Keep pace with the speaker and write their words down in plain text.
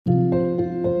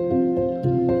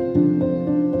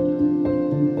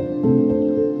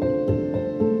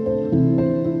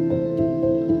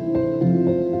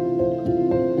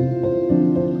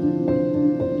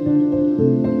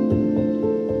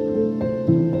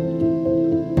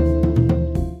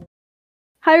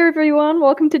Hi everyone,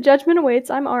 welcome to Judgment Awaits.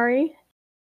 I'm Ari.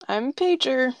 I'm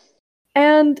Pager.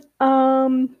 And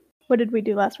what did we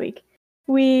do last week?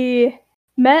 We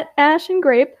met Ash and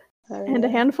Grape and a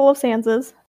handful of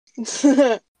Sansas.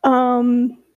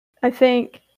 I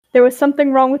think there was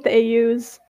something wrong with the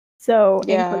AUs, so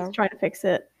Ink was trying to fix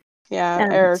it. Yeah,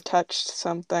 Error touched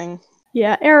something.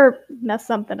 Yeah, Error messed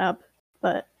something up,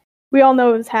 but we all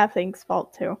know it was half Ink's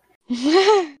fault too.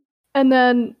 And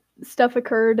then stuff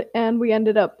occurred and we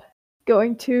ended up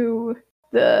going to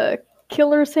the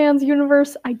Killer Sans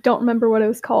universe. I don't remember what it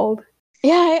was called.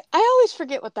 Yeah, I always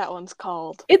forget what that one's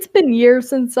called. It's been years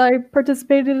since I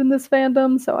participated in this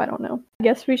fandom, so I don't know. I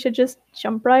guess we should just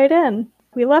jump right in.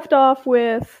 We left off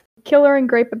with Killer and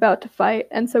Grape about to fight,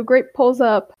 and so Grape pulls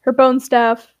up her bone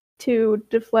staff to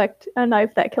deflect a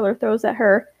knife that Killer throws at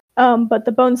her. But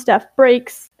the bone staff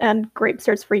breaks, and Grape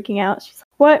starts freaking out. She's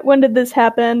like, "What? When did this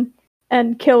happen?"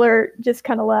 And Killer just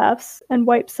kind of laughs and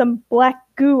wipes some black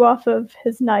goo off of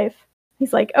his knife.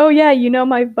 He's like, "Oh yeah, you know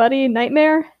my buddy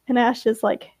Nightmare?" And Ash is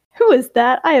like, "Who is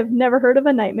that? I have never heard of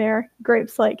a Nightmare."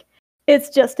 Grape's like, "It's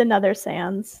just another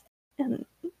Sans." And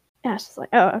Ash is like,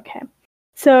 "Oh, okay."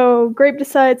 So Grape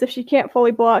decides if she can't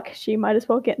fully block, she might as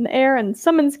well get in the air and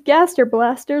summons Gaster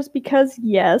Blasters because,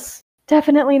 yes,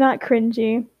 definitely not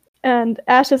cringy. And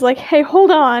Ash is like, "Hey,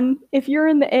 hold on. If you're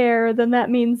in the air, then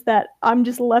that means that I'm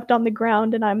just left on the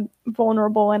ground and I'm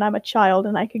vulnerable and I'm a child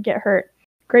and I could get hurt."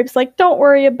 Grape's like, "Don't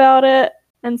worry about it,"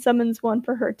 and summons one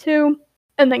for her too.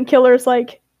 And then Killer's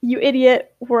like, "You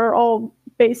idiot, we're all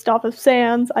based off of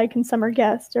Sans. I can summon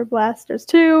Gaster Blasters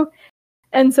too."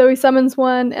 And so he summons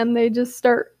one and they just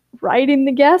start riding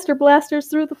the Gaster Blasters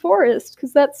through the forest,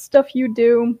 because that's stuff you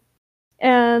do.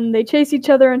 And they chase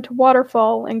each other into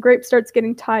Waterfall, and Grape starts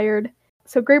getting tired.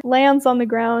 So Grape lands on the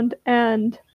ground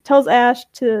and tells Ash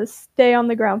to stay on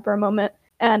the ground for a moment.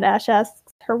 And Ash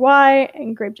asks her why,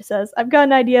 and Grape just says, "I've got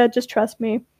an idea, just trust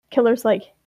me." Killer's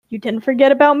like, "You didn't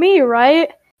forget about me,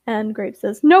 right?" And Grape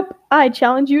says, "Nope, I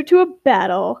challenge you to a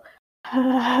battle."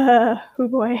 Oh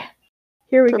boy.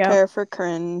 Here we go. Prepare for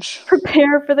cringe.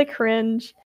 Prepare for the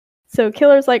cringe. So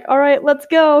Killer's like, "Alright, let's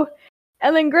go."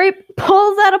 And then Grape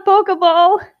pulls out a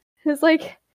Pokeball. He's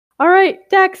like, "Alright,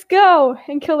 Dex, go."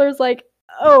 And Killer's like,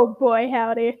 "Oh boy,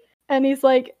 howdy." And he's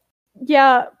like,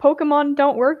 "Yeah, Pokemon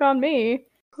don't work on me."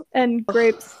 And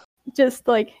Grape's just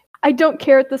like, "I don't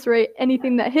care at this rate.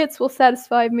 Anything that hits will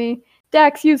satisfy me.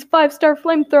 Dax, use 5-star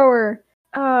flamethrower."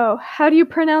 Oh, how do you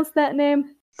pronounce that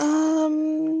name?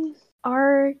 Arcanine?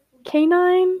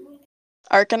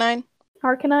 Arcanine?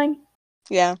 Arcanine?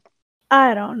 Yeah.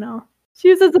 I don't know. She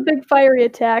uses a big fiery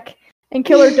attack, and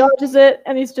Killer dodges it,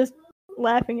 and he's just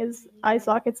laughing his eye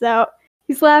sockets out.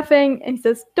 He's laughing, and he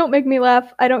says, "Don't make me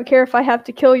laugh. I don't care if I have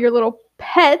to kill your little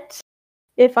pet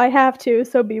if I have to,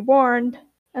 so be warned."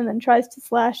 And then tries to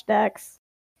slash Dex.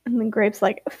 And then Grape's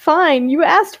like, "Fine, you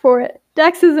asked for it.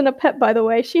 Dex isn't a pet, by the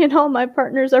way. She and all my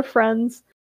partners are friends."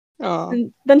 Aww.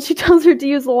 And then she tells her to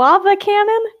use lava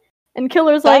cannon, and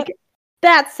Killer's like,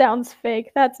 "That sounds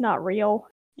fake. That's not real."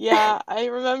 Yeah, I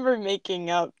remember making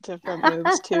up different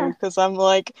moves too, because I'm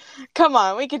like, come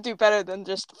on, we could do better than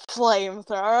just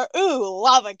flamethrower. Ooh,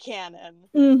 lava cannon.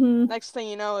 Mm-hmm. Next thing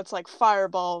you know, it's like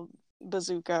fireball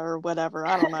bazooka or whatever.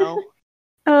 I don't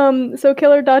know. So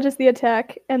Killer dodges the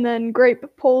attack, and then Grape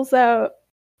puts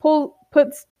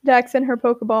Dax in her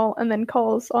Pokeball, and then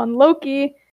calls on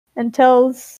Loki and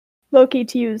tells Loki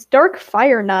to use Dark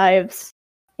Fire Knives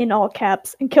in all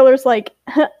caps. And Killer's like,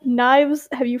 "Knives?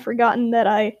 Have you forgotten that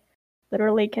I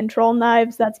literally control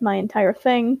knives? That's my entire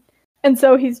thing." And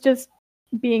so he's just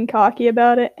being cocky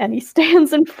about it, and he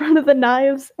stands in front of the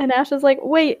knives, and Ash is like,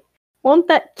 "Wait, won't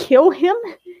that kill him?"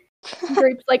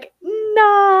 Grape's like,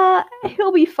 "Nah,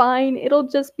 he'll be fine. It'll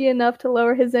just be enough to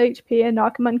lower his HP and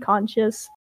knock him unconscious.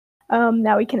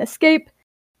 Now he can escape."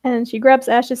 And she grabs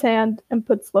Ash's hand and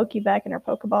puts Loki back in her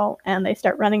Pokeball, and they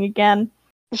start running again.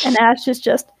 And Ash is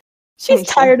she's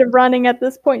tired of running at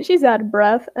this point. She's out of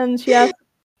breath, and she asks,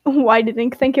 "Why did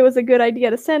Ink think it was a good idea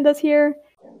to send us here?"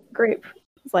 Grape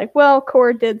is like, "Well,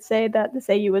 Core did say that this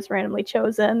AU was randomly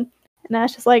chosen." And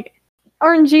Ash is like,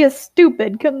 "RNG is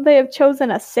stupid. Couldn't they have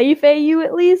chosen a safe AU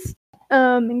at least?"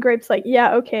 And Grape's like,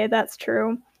 "Yeah, okay, that's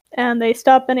true." And they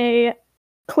stop in a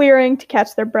clearing to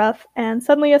catch their breath, and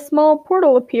suddenly a small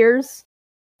portal appears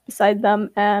beside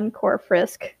them, and Core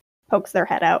Frisk pokes their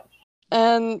head out.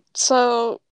 And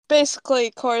so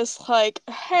basically Core's like,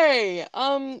 "Hey,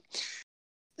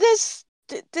 this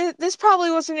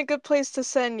probably wasn't a good place to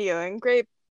send you." And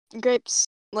Grape's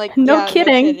like, No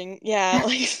kidding. No kidding. Yeah,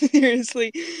 like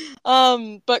seriously.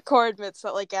 But Core admits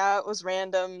that like, yeah, it was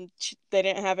random. They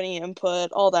didn't have any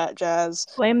input, all that jazz.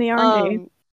 Blame the RNG.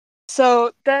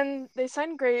 So then they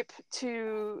send Grape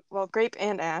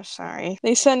and Ash, sorry.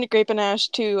 They send Grape and Ash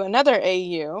to another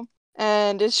AU,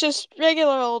 and it's just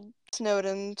regular old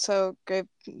Snowdin. So Grape,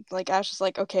 Ash is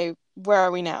like, okay, where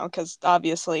are we now? Because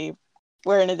obviously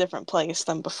we're in a different place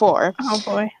than before. Oh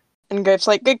boy. And Grape's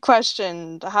like, good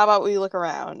question. How about we look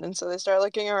around? And so they start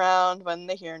looking around when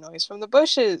they hear a noise from the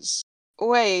bushes.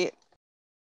 Wait,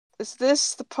 is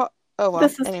this the part? Oh, well,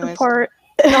 This is anyways. the part.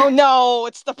 No,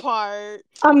 it's the part.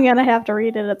 I'm gonna have to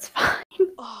read it, it's fine.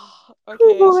 Oh,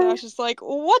 okay, boy. so Ash is like,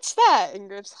 what's that? And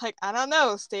Grape's like, I don't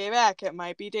know, stay back, it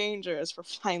might be dangerous. For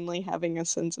finally having a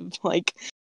sense of,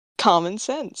 common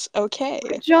sense. Okay.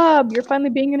 Good job, you're finally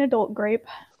being an adult, Grape.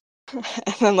 And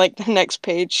then, the next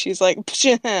page, she's like,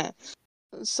 pshh.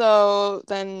 So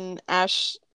then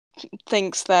Ash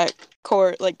thinks that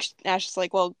Ash is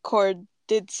like, well, Cord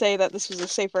did say that this was a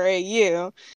safer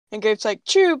AU. And Grape's like,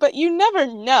 true, but you never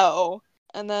know.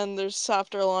 And then there's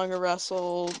softer, longer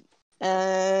rustle,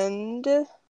 and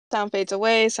sound fades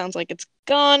away. Sounds like it's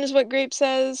gone, is what Grape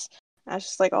says. Ash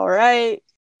is like, alright.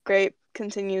 Grape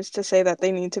continues to say that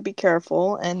they need to be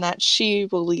careful and that she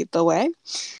will lead the way.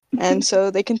 And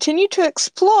so they continue to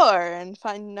explore and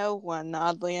find no one,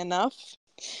 oddly enough.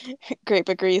 Grape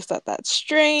agrees that that's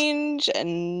strange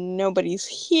and nobody's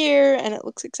here and it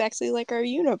looks exactly like our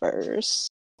universe.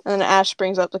 And then Ash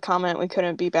brings up the comment, we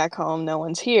couldn't be back home, no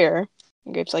one's here.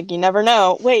 And Grape's like, you never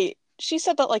know. Wait, she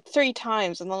said that 3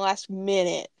 times in the last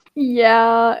minute.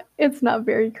 Yeah, it's not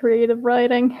very creative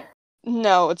writing.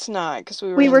 No, it's not, because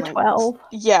We were 12.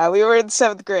 Yeah, we were in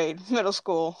 7th grade, middle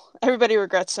school. Everybody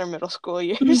regrets their middle school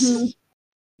years. Mm-hmm.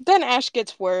 Then Ash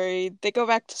gets worried. They go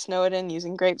back to Snowdin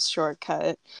using Grape's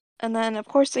shortcut. And then, of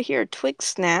course, they hear a twig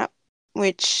snap,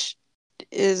 which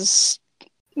is...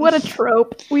 What a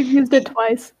trope. We've used it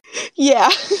twice. Yeah.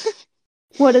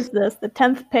 What is this, the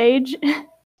 10th page?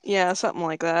 Yeah, something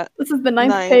like that. This is the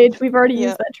 9th page. We've already Yeah.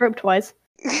 used that trope twice.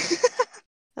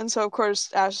 And so, of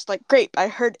course, Ash is like, Grape, I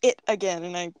heard it again,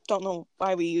 and I don't know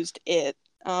why we used it.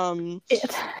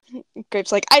 It.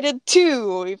 Grape's like, I did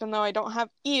too, even though I don't have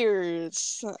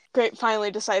ears. Grape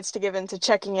finally decides to give in to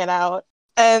checking it out.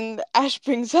 And Ash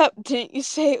brings up, didn't you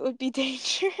say it would be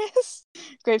dangerous?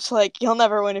 Grape's like, you'll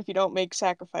never win if you don't make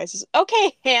sacrifices.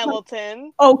 Okay,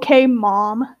 Hamilton. Okay,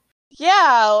 Mom.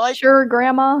 Yeah, Sure,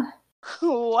 Grandma.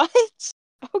 What?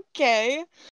 Okay.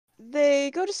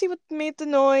 They go to see what made the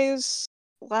noise.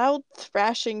 Loud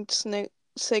thrashing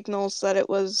signals that it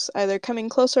was either coming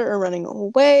closer or running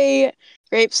away.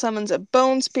 Grape summons a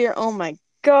bone spear. Oh my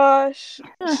gosh.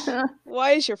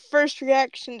 Why is your first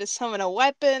reaction to summon a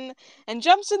weapon? And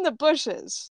jumps in the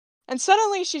bushes. And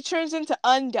suddenly she turns into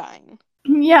Undyne.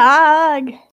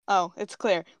 Yag. Oh, it's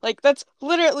clear. That's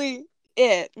literally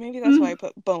it. Maybe that's why I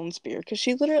put bone spear, because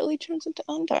she literally turns into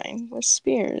Undyne with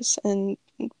spears and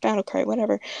battlecry,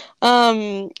 whatever.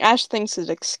 Ash thinks it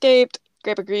escaped.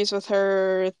 Grape agrees with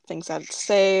her, thinks that it's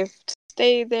safe to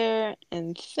stay there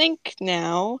and think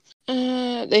now.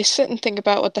 They sit and think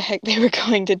about what the heck they were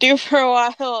going to do for a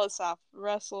while. A soft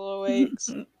rustle awakes.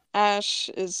 Ash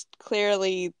is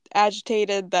clearly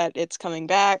agitated that it's coming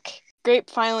back. Grape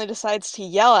finally decides to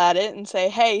yell at it and say,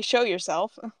 hey, show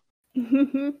yourself.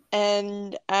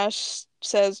 And Ash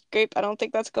says, Grape, I don't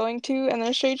think that's going to, and then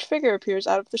a strange figure appears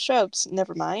out of the shrubs.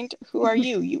 Never mind. Who are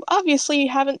you? You obviously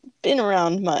haven't been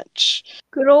around much.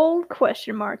 Good old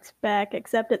question marks back,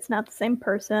 except it's not the same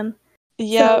person.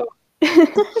 Yeah.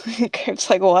 So... Grape's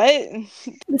like, what?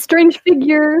 The strange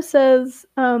figure says,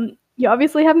 you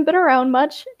obviously haven't been around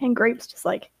much, and Grape's just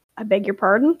like, I beg your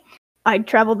pardon? I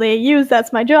travel the AUs,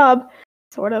 that's my job.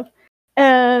 Sort of.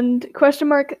 And question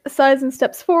mark sighs and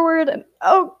steps forward, and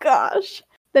oh gosh.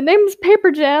 The name's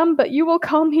Paper Jam, but you will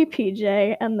call me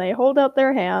PJ, and they hold out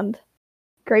their hand.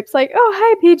 Grape's like, oh,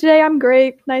 hi PJ, I'm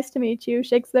Grape, nice to meet you,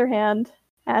 shakes their hand.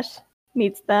 Ash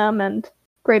meets them, and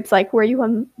Grape's like, were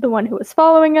you the one who was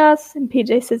following us? And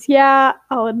PJ says, yeah,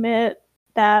 I'll admit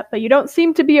that, but you don't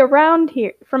seem to be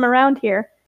from around here.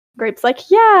 Grape's like,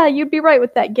 yeah, you'd be right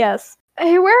with that guess.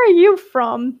 Hey, where are you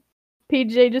from?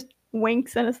 PJ just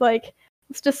winks and is like,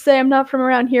 let's just say I'm not from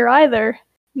around here either.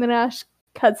 And then Ash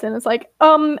cuts in. It's like,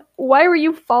 why were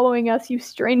you following us, you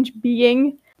strange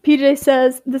being? PJ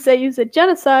says, this AU's a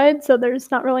genocide, so there's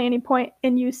not really any point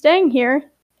in you staying here.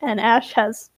 And Ash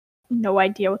has no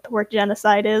idea what the word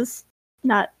genocide is.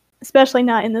 Especially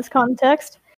not in this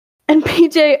context. And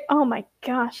PJ, oh my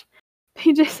gosh.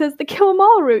 PJ says the kill 'em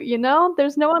all route,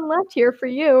 There's no one left here for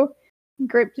you. And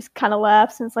Grape just kind of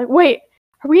laughs and it's like, wait,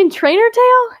 are we in Trainer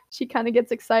Tale? She kind of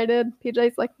gets excited.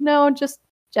 PJ's like, no, just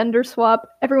gender swap.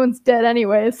 Everyone's dead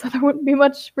anyway, so there wouldn't be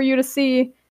much for you to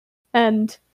see.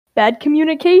 And bad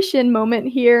communication moment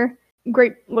here.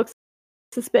 Grape looks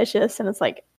suspicious, and it's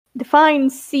like, define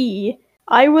C.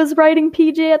 I was writing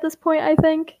PJ at this point, I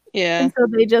think. Yeah. And so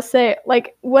they just say,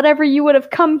 like, whatever you would have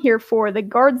come here for, the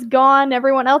guard's gone,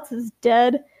 everyone else is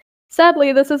dead.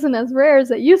 Sadly, this isn't as rare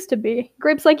as it used to be.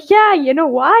 Grape's like, yeah, you know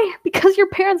why? Because your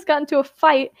parents got into a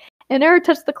fight, and Air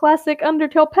touched the classic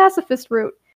Undertale pacifist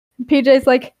route. And PJ's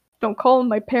like, don't call them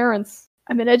my parents.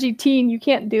 I'm an edgy teen, you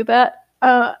can't do that.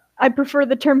 I prefer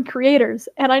the term creators,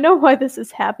 and I know why this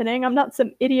is happening. I'm not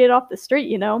some idiot off the street,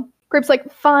 you know? Grape's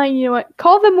like, fine, you know what?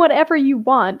 Call them whatever you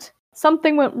want.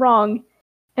 Something went wrong.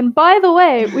 And by the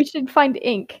way, we should find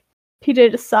ink.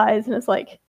 PJ just sighs and is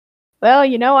like, well,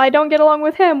 you know, I don't get along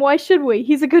with him. Why should we?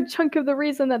 He's a good chunk of the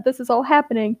reason that this is all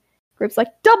happening. Grape's like,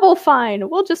 double fine.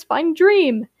 We'll just find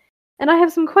Dream. And I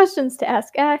have some questions to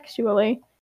ask, actually.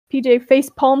 PJ face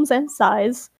palms and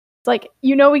sighs. It's like,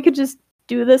 you know, we could just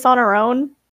do this on our own.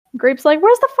 Grape's like,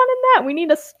 where's the fun in that? We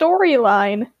need a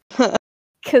storyline.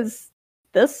 Because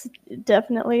this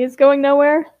definitely is going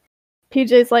nowhere.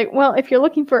 PJ's like, well, if you're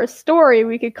looking for a story,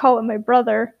 we could call it My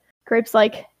Brother. Grape's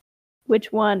like,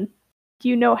 which one? Do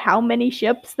you know how many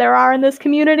ships there are in this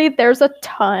community? There's a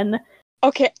ton.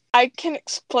 Okay, I can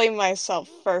explain myself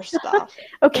first off.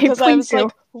 Okay, because I was do.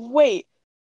 like, wait,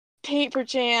 Paper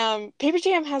Jam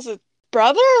has a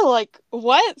brother? Like,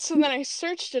 what? So then I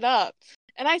searched it up,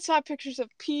 and I saw pictures of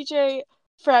PJ,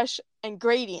 Fresh, and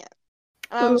Gradient.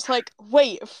 And I was like,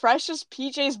 wait, Fresh is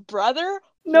PJ's brother?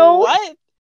 No. What?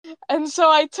 And so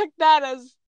I took that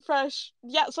as Fresh.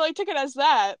 Yeah, so I took it as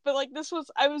that. But, like,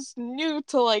 I was new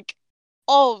to, like,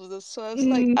 all of this. So I was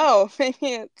like, oh, maybe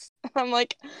it's... I'm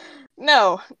like,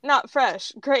 no, not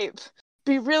Fresh. Grape.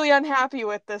 Be really unhappy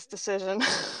with this decision.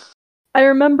 I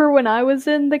remember when I was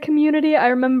in the community, I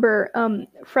remember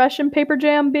Fresh and Paper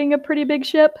Jam being a pretty big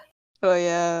ship. Oh,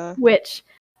 yeah. Which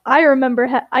I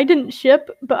remember I didn't ship,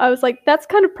 but I was like, that's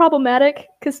kind of problematic,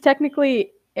 because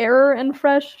technically Error and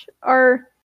Fresh are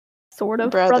sort of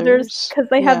brothers, because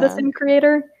they have the same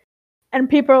creator. And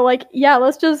people are like, yeah,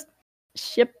 let's just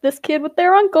ship this kid with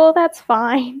their uncle, that's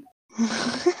fine.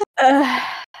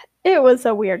 It was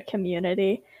a weird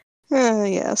community.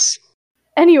 Yes.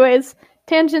 Anyways,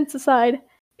 tangents aside,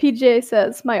 PJ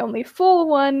says, my only full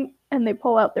one, and they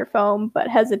pull out their phone, but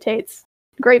hesitates.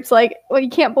 Grape's like, well, you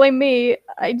can't blame me.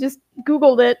 I just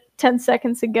Googled it 10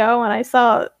 seconds ago, and I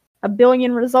saw 1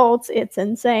 billion results. It's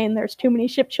insane. There's too many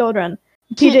ship children.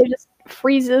 PJ just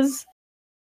freezes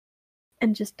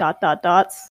and just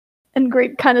dots. And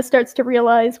Grape kind of starts to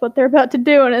realize what they're about to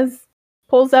do, and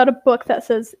pulls out a book that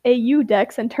says AU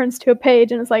Dex and turns to a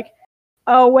page and is like,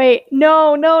 oh wait,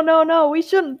 no, we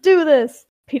shouldn't do this.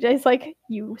 PJ's like,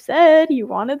 you said you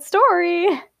wanted story.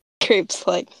 Grape's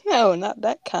like, no, not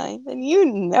that kind, and you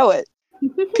know it.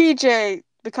 PJ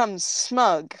becomes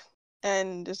smug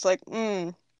and is like,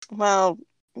 well,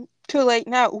 too late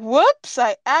now. Whoops,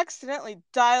 I accidentally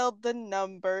dialed the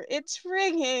number. It's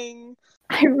ringing.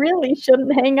 I really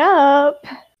shouldn't hang up.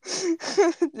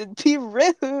 Be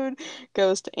rude.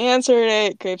 Goes to answer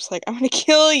it. Grape's like, I'm gonna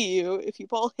kill you if you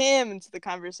pull him into the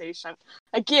conversation.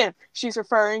 Again, she's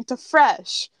referring to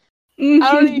Fresh. I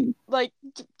don't even, like,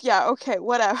 yeah, okay,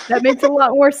 whatever. That makes a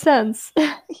lot more sense.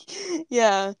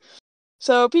 Yeah.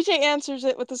 So PJ answers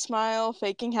it with a smile,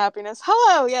 faking happiness.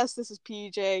 Hello, yes, this is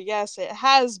PJ. Yes, it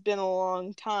has been a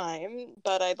long time,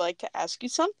 but I'd like to ask you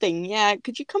something. Yeah,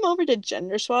 could you come over to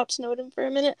Gender Swap Snowden for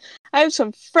a minute? I have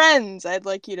some friends I'd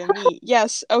like you to meet.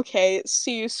 Yes, okay,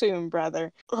 see you soon,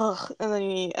 brother. Ugh, and then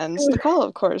he ends the call,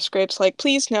 of course. Grape's like,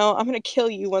 please no, I'm gonna kill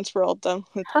you once we're all done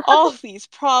with all these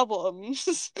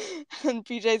problems. And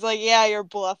PJ's like, yeah, you're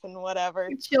bluffing, whatever.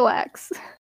 Chillax.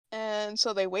 And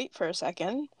so they wait for a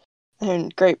second.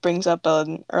 And Grape brings up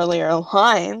an earlier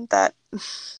line that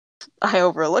I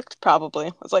overlooked, probably.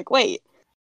 I was like, wait,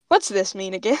 what's this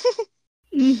mean again?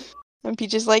 And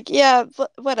Peach like, yeah,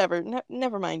 whatever,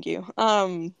 never mind you.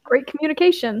 Great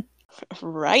communication.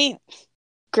 Right?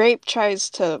 Grape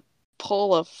tries to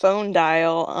pull a phone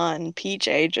dial on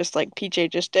PJ, just like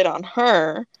PJ just did on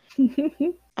her.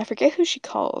 I forget who she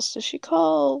calls. Does she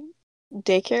call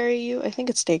Daycare AU? I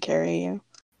think it's Daycare AU.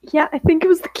 Yeah, I think it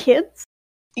was the kids.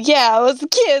 Yeah, it was the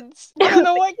kids. I don't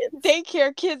know what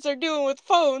daycare kids are doing with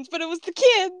phones, but it was the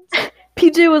kids.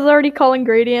 PJ was already calling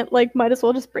Gradient, like, might as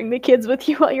well just bring the kids with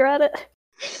you while you're at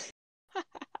it.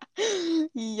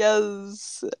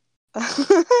 Yes.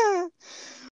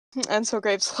 And so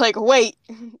Grape's like, wait,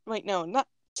 no, not.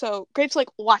 So Grape's like,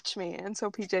 watch me. And so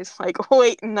PJ's like,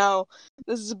 wait, no,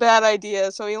 this is a bad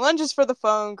idea. So he lunges for the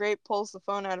phone. Grape pulls the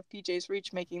phone out of PJ's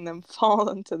reach, making them fall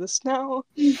into the snow.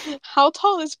 How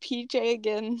tall is PJ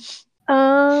again?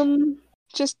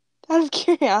 Just out of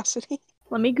curiosity.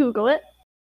 Let me Google it.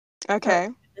 Okay.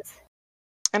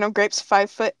 I know Grape's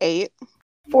 5'8".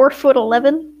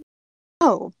 4'11".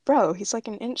 Oh, bro, he's like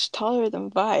an inch taller than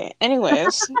Vi.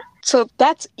 Anyways, so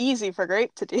that's easy for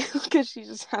Grape to do because she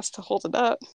just has to hold it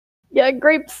up. Yeah,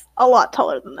 Grape's a lot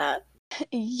taller than that.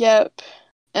 Yep.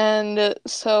 And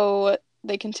so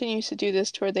they continue to do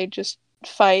this to where they just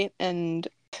fight, and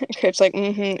Grape's like,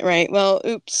 right, well,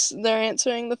 oops, they're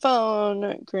answering the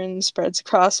phone. Grin spreads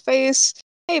across face.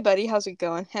 Hey, buddy, how's it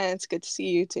going? Hey, it's good to see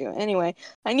you too. Anyway,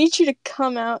 I need you to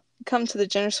come to the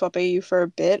gender swap AU for a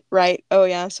bit, right? Oh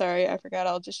yeah, sorry, I forgot.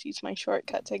 I'll just use my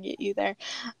shortcut to get you there.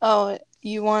 Oh,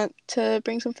 you want to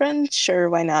bring some friends? Sure,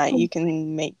 why not? You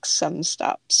can make some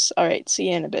stops. All right, see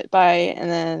you in a bit. Bye. And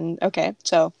then, okay,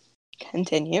 so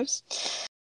continues.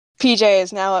 PJ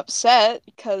is now upset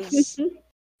because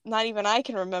not even I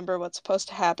can remember what's supposed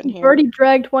to happen We've here. already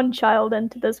dragged one child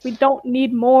into this. We don't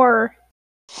need more.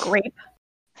 Grape.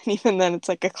 And even then, it's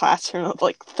like a classroom of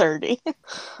like 30.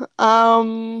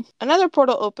 Another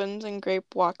portal opens and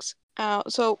Grape walks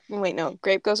out. So, wait, no.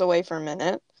 Grape goes away for a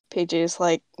minute. PJ's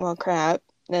like, well, crap.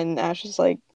 And Ash is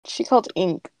like, she called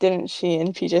ink, didn't she?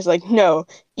 And PJ's like, no,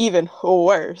 even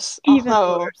worse. Even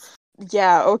worse.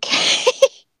 Yeah, okay.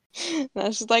 And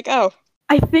Ash is like, oh.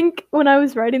 I think when I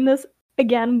was writing this,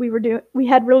 again, we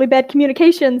had really bad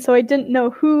communication, so I didn't know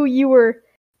who you were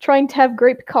trying to have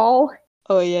Grape call.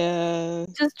 Oh, yeah.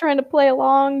 Just trying to play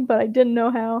along, but I didn't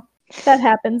know how. That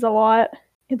happens a lot.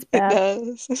 It's bad. It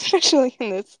does, especially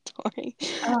in this story.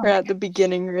 Or at the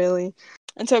beginning, really.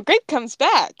 And so Grape comes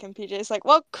back, and PJ's like,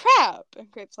 well, crap! And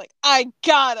Grape's like, I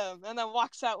got him! And then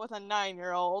walks out with a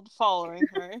 9-year-old following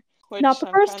her. Which Not the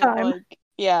first time. Like,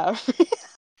 yeah.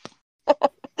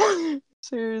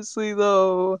 Seriously,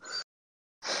 though.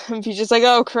 And PJ's like,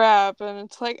 oh, crap. And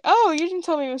it's like, oh, you didn't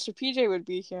tell me Mr. PJ would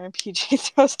be here. And PJ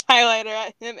throws highlighter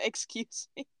at him. Excuse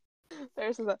me.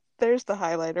 There's the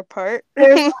highlighter part.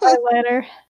 There's the highlighter.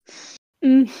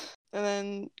 And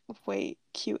then, wait,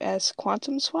 QS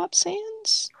Quantum Swap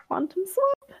Sands? Quantum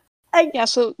Swap? Yeah,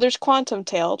 so there's Quantum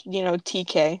Tail,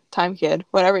 TK, Time Kid,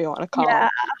 whatever you want to call him.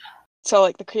 So,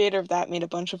 like, the creator of that made a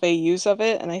bunch of AUs of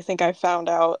it, and I think I found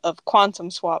out of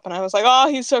Quantum Swap, and I was like, oh,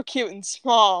 he's so cute and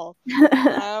small. And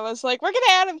I was like, we're gonna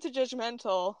add him to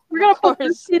Judgmental. We're gonna put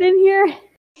this kid in here?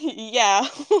 Yeah,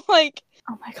 like...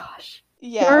 Oh my gosh.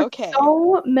 Yeah, there are okay.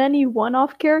 so many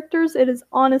one-off characters, it is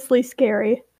honestly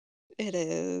scary. It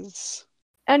is.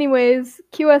 Anyways,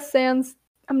 QS Sans,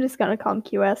 I'm just gonna call him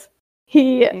QS.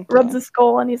 He rubs his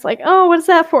skull and he's like, oh, what is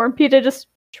that for? And PJ just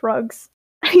shrugs.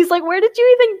 He's like, where did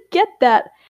you even get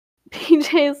that?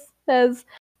 PJ says,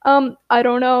 I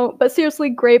don't know. But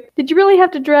seriously, Grape, did you really have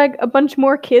to drag a bunch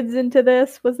more kids into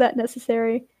this? Was that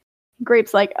necessary?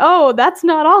 Grape's like, oh, that's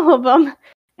not all of them.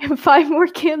 And 5 more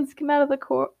kids come out of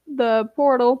the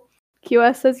portal.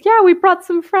 QS says, yeah, we brought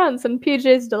some friends. And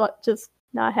PJ's just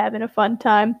not having a fun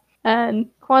time. And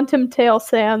Quantum Tail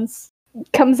Sans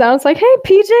comes out and is like, hey,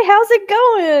 PJ, how's it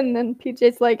going? And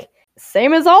PJ's like,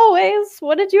 same as always.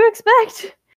 What did you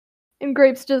expect? And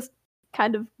Grape's just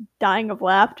kind of dying of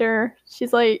laughter.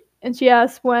 She's like, and she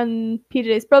asks when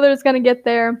PJ's brother is going to get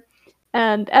there.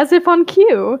 And as if on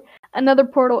cue, another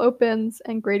portal opens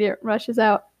and Gradient rushes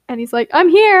out. And he's like, I'm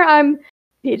here.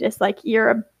 PJ's like, you're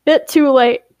a bit too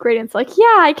late. Gradient's like,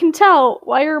 yeah, I can tell.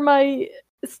 Why are my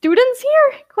students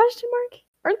here? Question mark.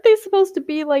 Aren't they supposed to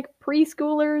be like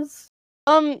preschoolers?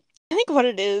 I think what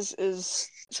it is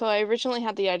so I originally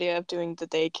had the idea of doing the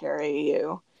daycare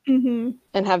AU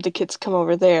and have the kids come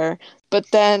over there, but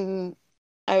then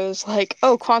I was like,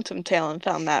 oh, Quantum Tail, and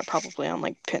found that probably on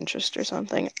like Pinterest or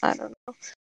something. I don't know.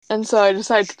 And so I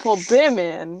decided to pull them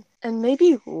in, and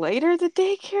maybe later the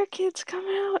daycare kids come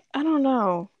out. I don't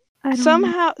know.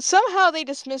 Somehow they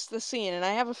dismissed the scene, and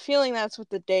I have a feeling that's with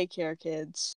the daycare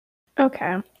kids.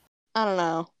 Okay. I don't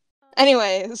know.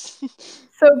 Anyways.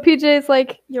 So PJ's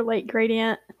like, you're late,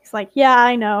 Gradient. He's like, yeah,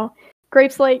 I know.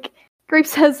 Grape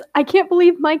says, I can't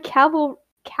believe my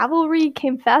cavalry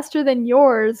came faster than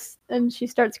yours. And she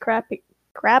starts cracking.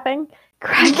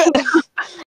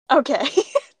 Okay.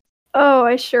 Oh,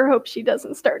 I sure hope she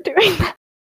doesn't start doing that.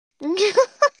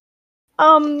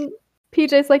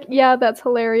 PJ's like, yeah, that's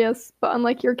hilarious. But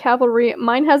unlike your cavalry,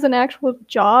 mine has an actual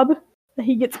job that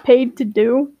he gets paid to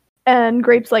do. And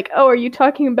Grape's like, oh, are you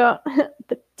talking about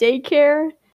the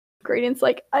daycare? Gradient's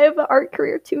like, I have an art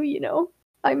career too,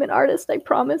 I'm an artist, I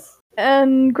promise.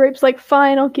 And Grape's like,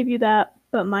 fine, I'll give you that.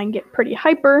 But mine get pretty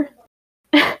hyper.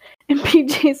 And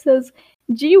PJ says,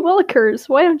 gee willikers,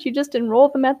 why don't you just enroll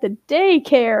them at the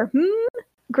daycare?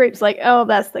 Grape's like, oh,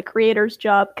 that's the creator's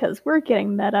job, because we're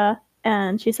getting meta.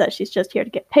 And she says she's just here to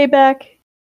get payback.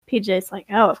 PJ's like,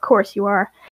 oh, of course you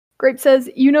are. Grape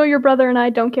says, you know your brother and I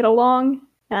don't get along.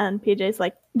 And PJ's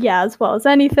like, yeah, as well as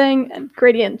anything. And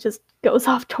Gradient just goes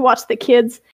off to watch the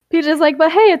kids. PJ's like,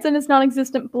 but hey, it's in his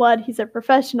non-existent blood. He's a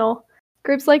professional.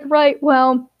 Grape's like, right,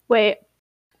 well, wait,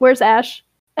 where's Ash?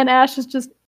 And Ash is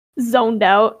just zoned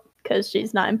out because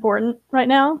she's not important right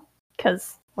now.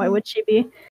 Because why would she be?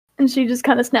 And she just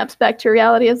kind of snaps back to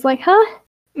reality. It's like, huh?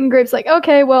 And Grape's like,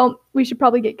 okay, well, we should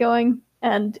probably get going.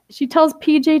 And she tells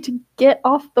PJ to get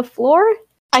off the floor.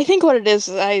 I think what it is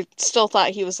I still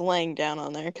thought he was laying down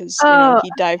on there because,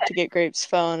 he dived to get Grape's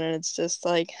phone and it's just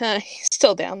like, he's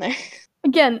still down there.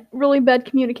 Again, really bad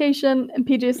communication, and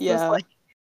PJ's just like,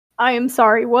 I am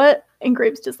sorry, what? And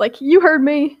Grape's just like, you heard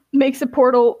me, makes a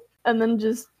portal, and then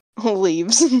just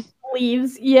leaves.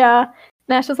 Yeah.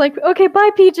 Nash is like, okay,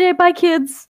 bye PJ, bye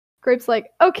kids. Grape's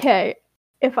like, okay,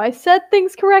 if I said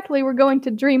things correctly, we're going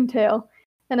to Dreamtale.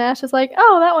 And Ash is like,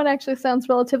 oh, that one actually sounds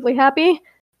relatively happy.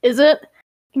 Is it?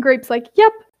 And Grape's like,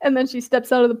 yep. And then she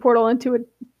steps out of the portal into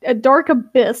a dark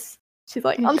abyss. She's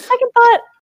like, on second thought,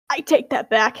 I take that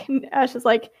back. And Ash is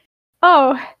like,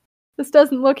 oh, this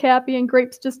doesn't look happy. And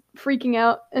Grape's just freaking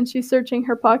out. And she's searching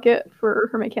her pocket for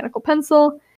her mechanical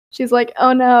pencil. She's like,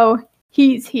 oh no,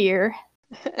 he's here.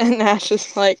 And Ash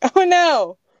is like, oh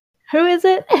no. Who is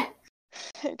it?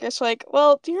 I guess like,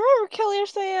 well, do you remember Killer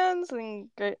Sands? And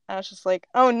Ash is like,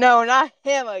 oh no, not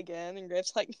him again. And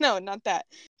Grape's like, no, not that.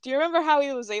 Do you remember how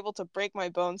he was able to break my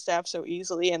bone staff so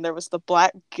easily and there was the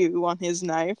black goo on his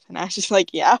knife? And Ash is like,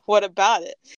 yeah, what about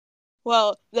it?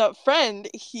 Well, the friend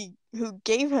who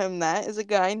gave him that is a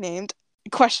guy named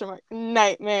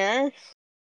Nightmare.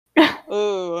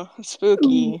 Ooh,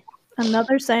 spooky. Ooh,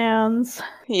 another Sans.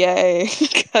 Yay,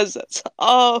 because that's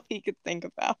all he could think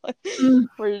about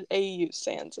were AU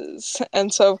Sanses.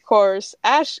 And so, of course,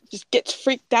 Ash just gets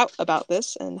freaked out about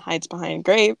this and hides behind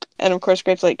Grape. And, of course,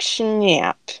 Grape's like,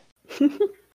 snap.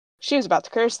 She was about to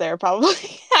curse there, probably.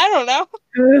 I don't know.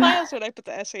 Why else would I put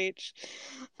the SH?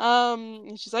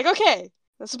 And she's like, okay,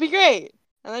 this will be great.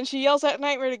 And then she yells at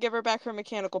Nightmare to give her back her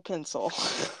mechanical pencil.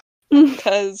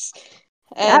 Because...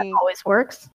 that always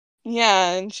works.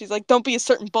 Yeah, and she's like, don't be a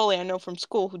certain bully I know from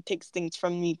school who takes things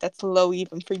from me. That's low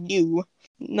even for you.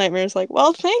 Nightmare's like,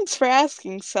 well, thanks for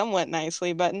asking somewhat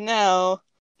nicely, but no,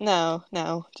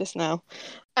 just no.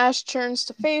 Ash turns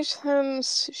to face him,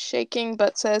 shaking,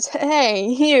 but says, hey,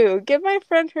 you, give my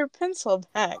friend her pencil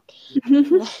back.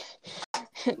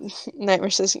 Nightmare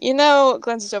says,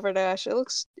 glances over to Ash,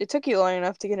 it took you long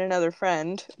enough to get another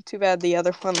friend. Too bad the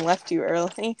other one left you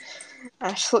early.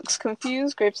 Ash looks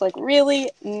confused. Grape's like, really?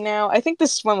 No. I think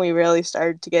this is when we really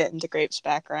started to get into Grape's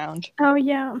background. Oh,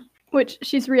 yeah. Which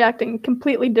she's reacting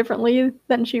completely differently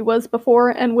than she was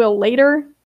before and will later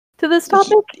to this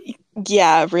topic.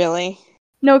 Yeah, really.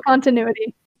 No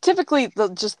continuity. Typically,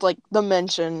 the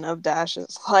mention of Dash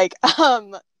is like,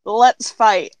 let's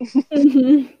fight.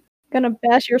 Gonna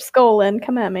bash your skull in,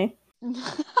 come at me. And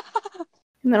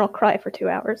then I'll cry for 2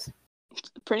 hours.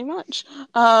 Pretty much.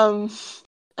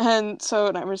 And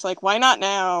so Nightmare's like, why not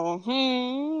now?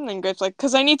 And Grape's like,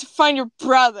 because I need to find your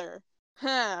brother.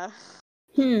 Huh.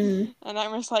 And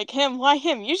Nightmare's like, him? Why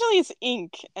him? Usually it's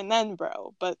Ink and then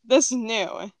Bro, but this is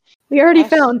new. We already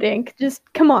found Ink. Just,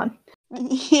 come on.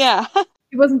 Yeah.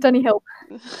 He wasn't any help.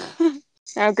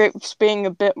 Now Grape's being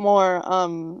a bit more,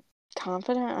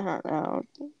 confident? I don't know.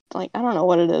 Like, I don't know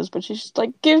what it is, but she's just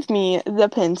like, give me the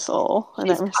pencil. And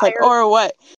Nightmare's like, or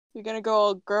what? You're gonna go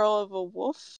all girl of a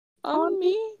wolf on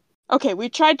me? Okay, we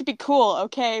tried to be cool,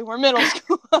 okay? We're middle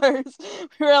schoolers.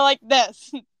 We were like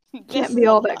this. Can't be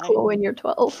all that cool when you're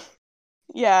 12.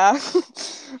 Yeah.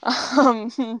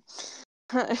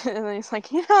 And then he's like,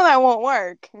 that won't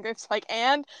work. And Grape's like,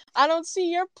 and I don't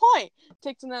see your point.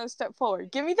 Takes another step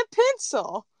forward. Give me the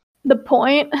pencil. The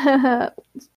point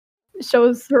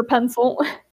shows her pencil.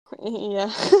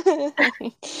 Yeah.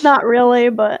 Not really,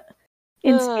 but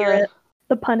in spirit.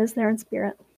 The pun is there in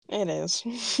spirit. It is.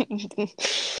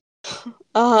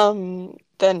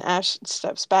 Then Ash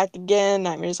steps back again.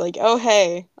 Nightmare's like, oh,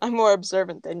 hey, I'm more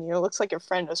observant than you. Looks like your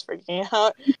friend was freaking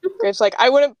out. Grape's like, I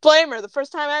wouldn't blame her. The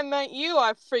first time I met you,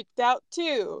 I freaked out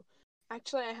too.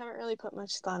 Actually, I haven't really put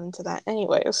much thought into that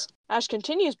anyways. Ash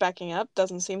continues backing up,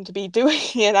 doesn't seem to be doing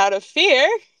it out of fear.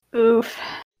 Oof.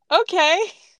 Okay.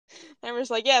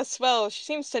 Nightmare's like, yes, well, she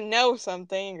seems to know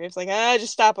something. And Grape's like,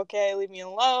 just stop, okay? Leave me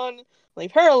alone.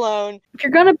 Leave her alone. If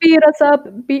you're gonna beat us up,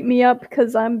 beat me up,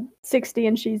 because I'm 60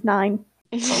 and she's 9.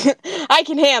 I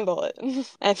can handle it.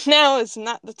 And now is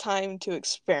not the time to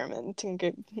experiment. And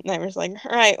Nightmare's like,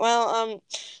 alright, well,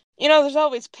 there's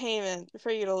always payment for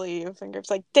you to leave. And Grape's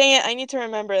like, dang it, I need to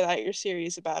remember that you're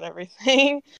serious about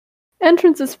everything.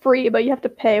 Entrance is free, but you have to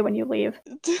pay when you leave.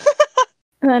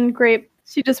 And then Grape,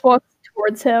 she just walks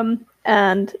towards him,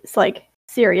 and it's like,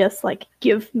 serious, like,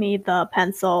 give me the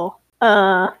pencil.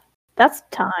 That's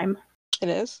time. It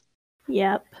is.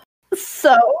 Yep.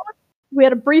 So, we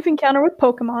had a brief encounter with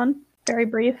Pokemon. Very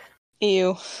brief.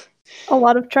 Ew. A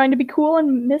lot of trying to be cool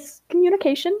and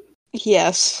miscommunication.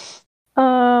 Yes.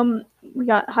 We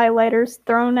got highlighters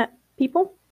thrown at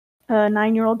people. A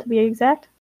 9-year-old to be exact.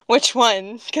 Which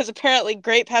one? Because apparently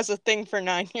Grape has a thing for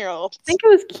 9-year-olds. I think it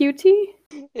was QT.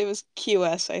 It was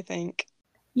QS, I think.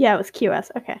 Yeah, it was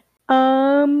QS. Okay.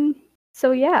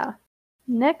 So yeah.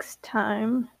 Next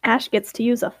time, Ash gets to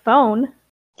use a phone.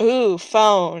 Ooh,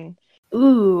 phone.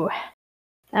 Ooh.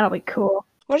 That'll be cool.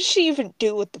 What does she even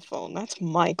do with the phone? That's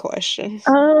my question.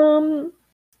 I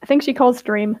think she calls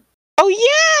Dream. Oh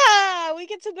yeah! We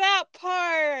get to that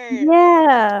part!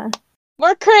 Yeah.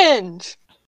 More cringe!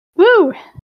 Woo!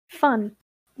 Fun.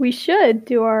 We should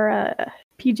do our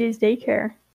PJ's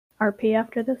daycare RP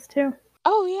after this too.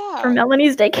 Oh yeah. For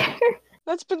Melanie's daycare.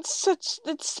 It's been such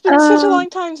a long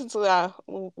time since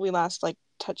we last like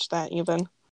touched that even.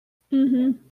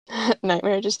 Mm-hmm.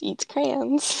 Nightmare just eats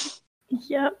crayons.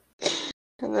 Yep.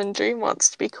 And then Dream wants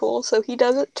to be cool, so he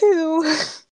does it too.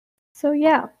 So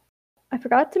yeah. I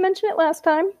forgot to mention it last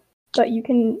time, but you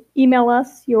can email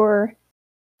us your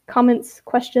comments,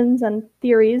 questions, and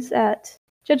theories at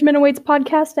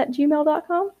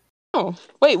judgmentawaitspodcast@gmail.com. Oh,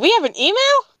 wait, we have an email?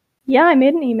 Yeah, I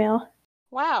made an email.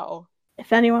 Wow.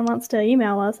 If anyone wants to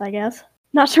email us, I guess.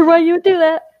 Not sure why you would do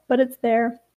that, but it's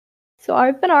there. So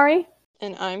I've been Ari.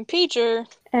 And I'm Peacher.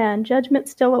 And judgment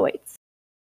still awaits.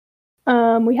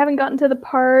 We haven't gotten to the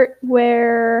part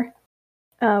where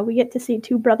we get to see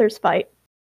two brothers fight.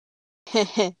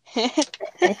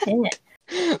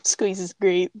 Squeeze is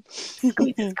great.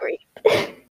 Squeeze is great.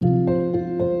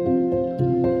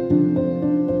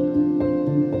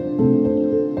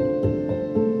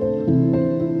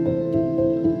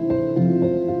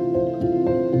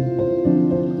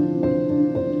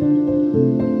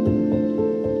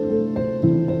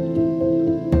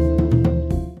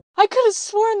 I could have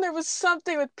sworn there was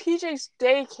something with PJ's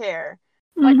daycare.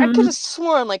 Like, I could have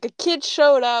sworn, like, a kid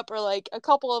showed up, or, like, a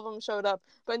couple of them showed up.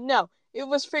 But no, it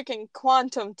was freaking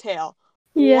Quantum Tail.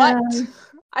 Yeah. What?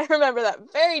 I remember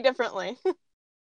that very differently.